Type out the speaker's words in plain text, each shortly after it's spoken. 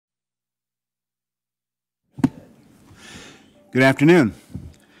Good afternoon.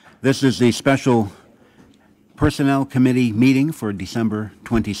 This is the special Personnel Committee meeting for December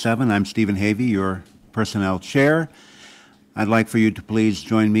 27. I'm Stephen Havey, your Personnel Chair. I'd like for you to please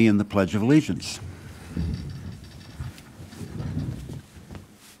join me in the Pledge of Allegiance.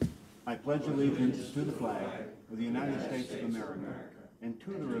 I pledge allegiance to the flag of the United States of America and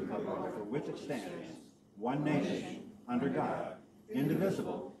to the republic for which it stands, one nation, under God,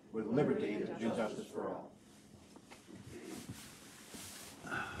 indivisible, with liberty and justice for all.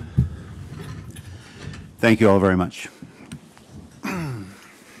 Thank you all very much. We'd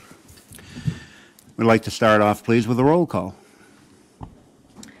like to start off, please, with a roll call.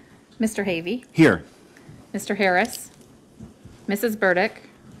 Mr. Havey. Here. Mr. Harris. Mrs. Burdick.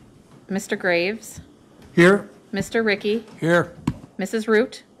 Mr. Graves. Here. Mr. Ricky. Here. Mrs.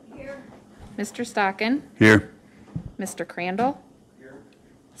 Root. Here. Mr. Stockin. Here. Mr. Crandall. Here.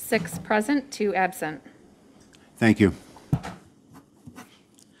 6 present, 2 absent. Thank you.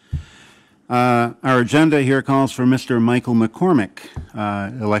 Our agenda here calls for Mr. Michael McCormick,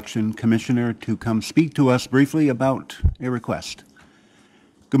 Election Commissioner, to come speak to us briefly about a request.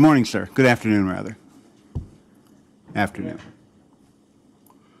 Good morning, sir. Good afternoon, rather. Afternoon.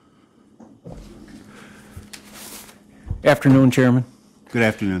 Afternoon, Chairman. Good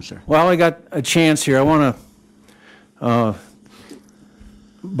afternoon, sir. While I got a chance here, I want to,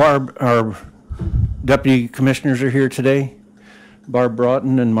 Barb, our deputy commissioners are here today. Barb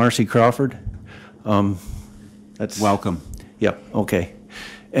Broughton and Marcy Crawford. That's welcome. Yep. Okay.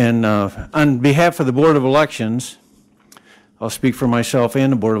 And on behalf of the Board of Elections, I'll speak for myself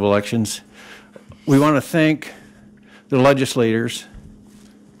and the Board of Elections. We want to thank the legislators,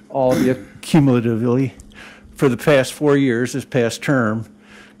 all of you cumulatively, for the past 4 years, this past term,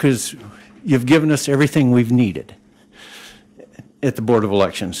 because you've given us everything we've needed at the Board of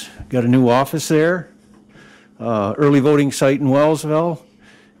Elections. Got a new office there. Early voting site in Wellsville,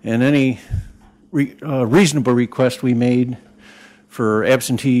 and any reasonable request we made for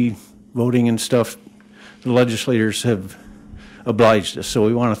absentee voting and stuff, the legislators have obliged us. So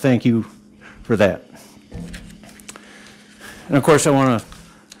we want to thank you for that. And of course, I want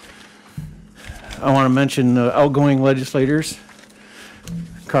to mention outgoing legislators.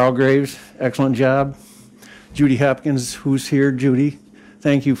 Carl Graves, excellent job. Judy Hopkins, who's here. Judy,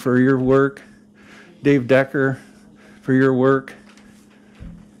 thank you for your work. Dave Decker, for your work.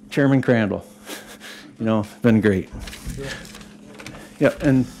 Chairman Crandall, you know, been great. Yeah,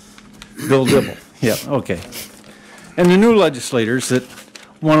 and Bill Dibble. Yeah, okay. And the new legislators that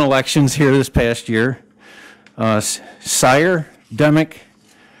won elections here this past year, Sire, Demick,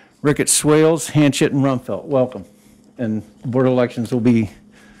 Rickett Swales, Hanchett, and Rumfelt. Welcome. And Board of Elections will be,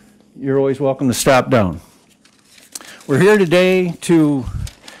 you're always welcome to stop down. We're here today to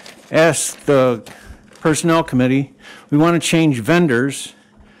ask the Personnel Committee, we want to change vendors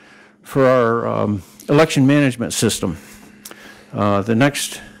for our election management system. Our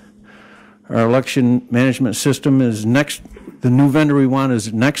election management system is the new vendor we want is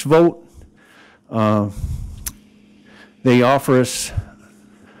NextVote. They offer us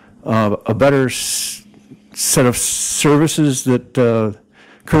a better set of services that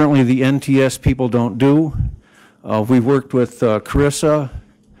currently the NTS people don't do. We've worked with Carissa,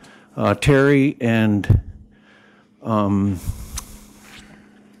 Terry, and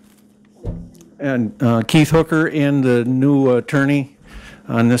Keith Hooker and the new attorney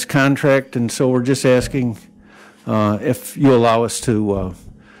on this contract, and so we're just asking if you allow us to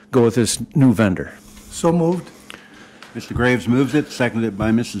go with this new vendor. So moved. Mr. Graves moves it, seconded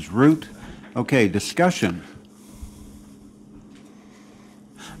by Mrs. Root. Okay, discussion.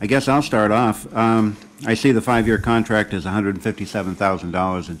 I guess I'll start off. I see the 5-year contract is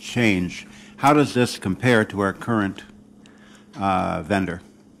 $157,000 and change. How does this compare to our current vendor,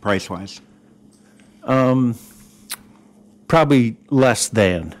 price-wise? Probably less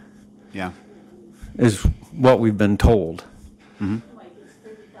than. Yeah. Is what we've been told. Mm-hmm. Like it's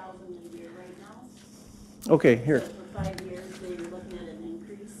 $30,000 a year right now. Okay, here. So for 5 years, they were looking at an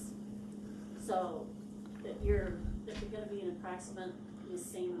increase. So if you're going to be an approximate the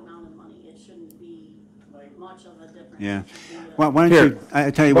same amount of money, it shouldn't be much of a difference. Yeah. Well, why don't you, I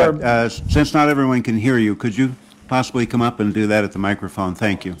tell you what, since not everyone can hear you, could you possibly come up and do that at the microphone?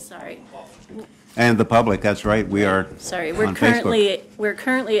 Thank you. Sorry. And the public, that's right, we are Sorry, on Facebook. we're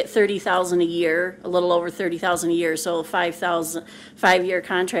currently at $30,000 a year, a little over $30,000 a year. So a 5-year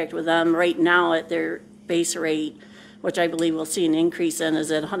contract with them right now at their base rate, which I believe we'll see an increase in,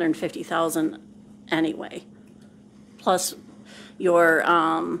 is at $150,000 anyway. Plus your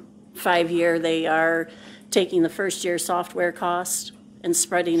 5-year, they are taking the first year software cost and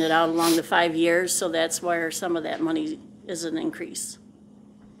spreading it out along the 5 years. So that's where some of that money is an increase.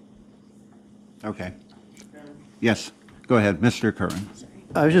 Okay. Yes, go ahead, Mr. Curran.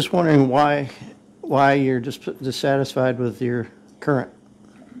 I was just wondering why you're dissatisfied with your current.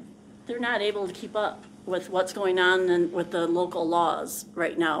 They're not able to keep up with what's going on and with the local laws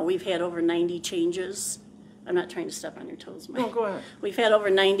right now. We've had over 90 changes. I'm not trying to step on your toes, Mike. No, go ahead. We've had over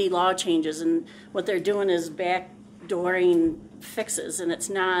 90 law changes, and what they're doing is backdooring fixes, and it's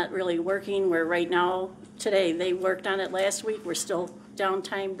not really working. Where right now, today, they worked on it last week. We're still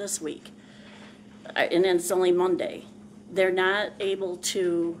downtime this week. And then it's only Monday. They're not able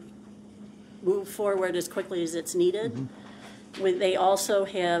to move forward as quickly as it's needed. They also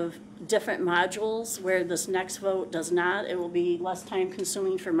have different modules where this next vote does not. It will be less time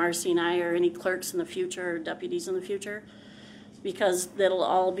consuming for Marcy and I or any clerks in the future or deputies in the future, because that'll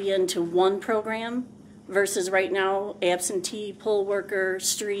all be into one program versus right now absentee, poll worker,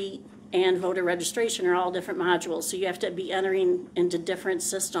 street, and voter registration are all different modules. So you have to be entering into different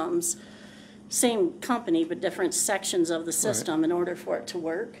systems, same company, but different sections of the system in order for it to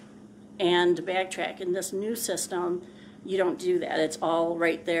work and to backtrack. In this new system, you don't do that. It's all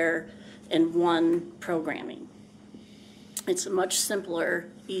right there in one programming. It's a much simpler,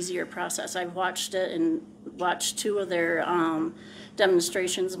 easier process. I've watched it and watched two of their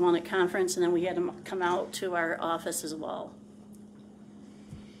demonstrations, one at conference, and then we had them come out to our office as well.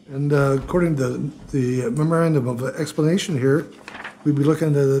 And according to the memorandum of explanation here, we'd be looking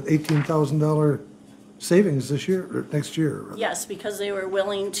at an $18,000 savings this year, or next year. Yes, because they were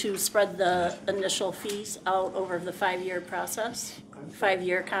willing to spread the initial fees out over the 5-year process,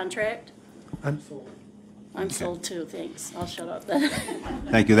 5-year contract. I'm sold. I'm sold too, thanks. I'll shut up then.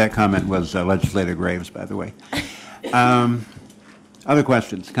 Thank you. That comment was Legislator Graves, by the way. Other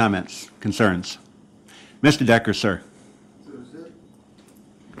questions, comments, concerns? Mr. Decker, sir.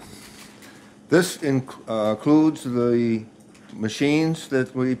 This includes the machines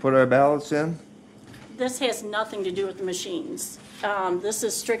that we put our ballots in? This has nothing to do with the machines. This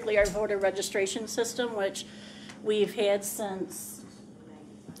is strictly our voter registration system, which we've had since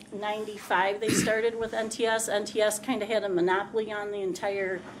 95. They started with NTS. NTS kind of had a monopoly on the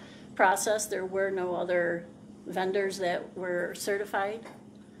entire process. There were no other vendors that were certified.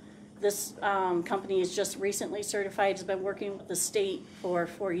 This company is just recently certified. It's been working with the state for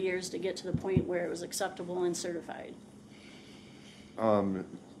 4 years to get to the point where it was acceptable and certified.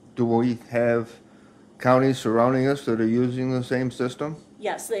 Do we have counties surrounding us that are using the same system?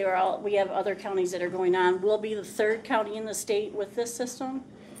 Yes, they are all. We have other counties that are going on. We'll be the 3rd county in the state with this system.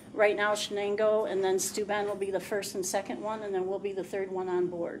 Right now, Shenango, and then Steuben will be the 1st and 2nd one, and then we'll be the 3rd one on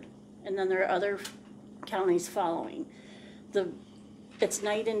board. And then there are other counties following. It's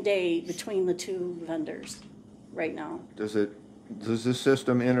night and day between the two vendors right now. Does this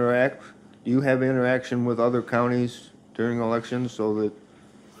system interact? Do you have interaction with other counties during elections so that,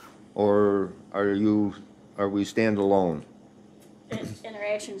 or are we standalone?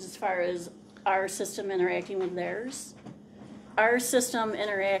 Interactions as far as our system interacting with theirs. Our system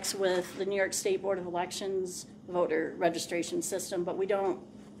interacts with the New York State Board of Elections voter registration system, but we don't,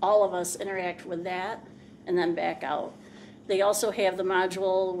 all of us interact with that and then back out. They also have the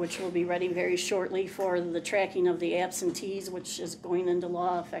module, which will be ready very shortly, for the tracking of the absentees, which is going into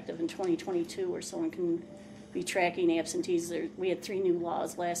law effective in 2022, where someone can be tracking absentees. We had 3 new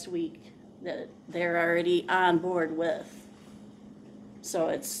laws last week that they're already on board with. So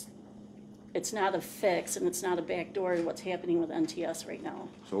it's not a fix, and it's not a backdoor to what's happening with NTS right now.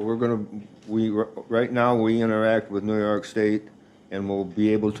 So right now we interact with New York State, and we'll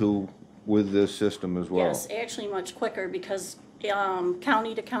be able to with this system as well. Yes, actually much quicker, because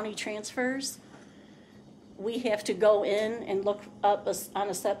county to county transfers, we have to go in and look up on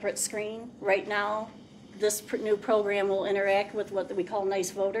a separate screen. Right now, this new program will interact with what we call Nice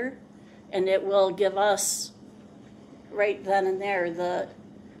Voter, and it will give us right then and there the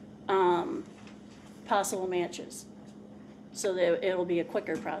possible matches, so that it'll be a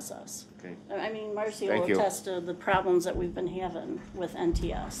quicker process. Okay. I mean, Marcy Thank will you. attest to the problems that we've been having with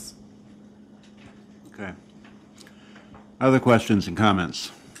NTS. Okay. Other questions and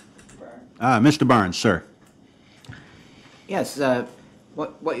comments? Mr. Barnes, sir. Yes,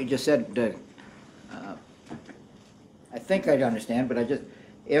 what you just said, I think I understand, but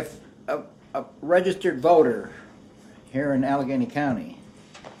if a registered voter here in Allegheny County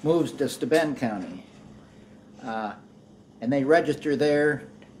moves to Steuben County, and they register there,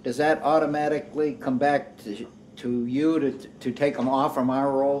 does that automatically come back to you to take them off from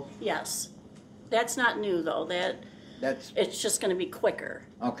our roll? Yes. That's not new, though. That's, It's just gonna be quicker.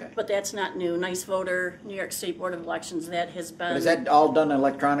 okay. But that's not new. Nice Voter, New York State Board of Elections, that has been. Is that all done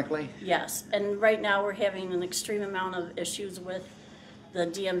electronically? Yes, and right now we're having an extreme amount of issues with the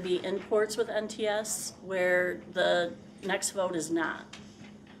DMV imports with NTS, where the next vote is not,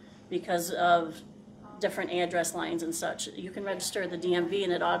 because of different address lines and such. You can register the DMV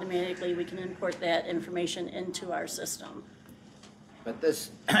and it automatically, we can import that information into our system. But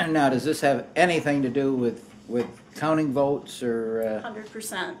this, now, does this have anything to do with counting votes or,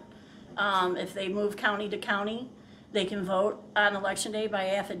 100%. If they move county to county, they can vote on election day by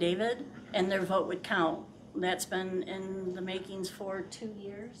affidavit, and their vote would count. That's been in the makings for 2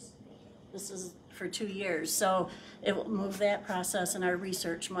 years. This is for 2 years, so it will move that process and our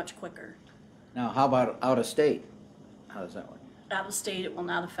research much quicker. now, how about out of state? How does that work? Out of state, it will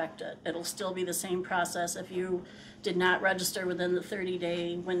not affect it. It'll still be the same process. If you did not register within the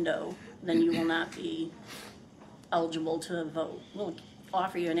 30-day window, then you will not be eligible to vote. We'll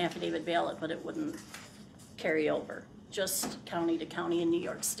offer you an affidavit ballot, but it wouldn't carry over. Just county to county in New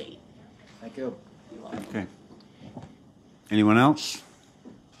York State. Thank you. You're welcome. Okay. Anyone else?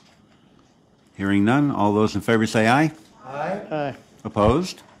 Hearing none, all those in favor say aye. Aye.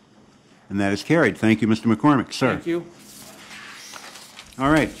 Opposed? And that is carried. Thank you, Mr. McCormick, sir. Thank you.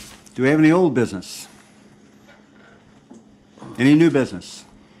 All right. Do we have any old business? Any new business?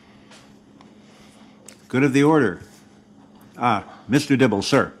 Good of the order. Mr. Dibble,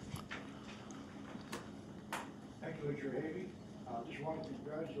 sir. Thank you, Mr. Havey. Just want to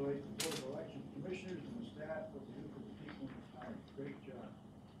congratulate the Board of Election Commissioners and the staff for the do for the people in town. Great job.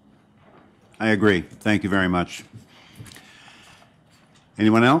 I agree. Thank you very much.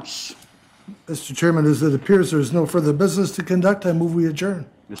 Anyone else? Mr. Chairman, as it appears there's no further business to conduct, I move we adjourn.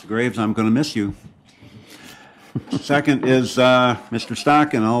 Mr. Graves, I'm going to miss you. Second is Mr.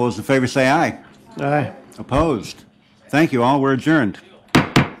 Stock, and all those in favor say aye. Aye. Opposed? Thank you all. We're adjourned.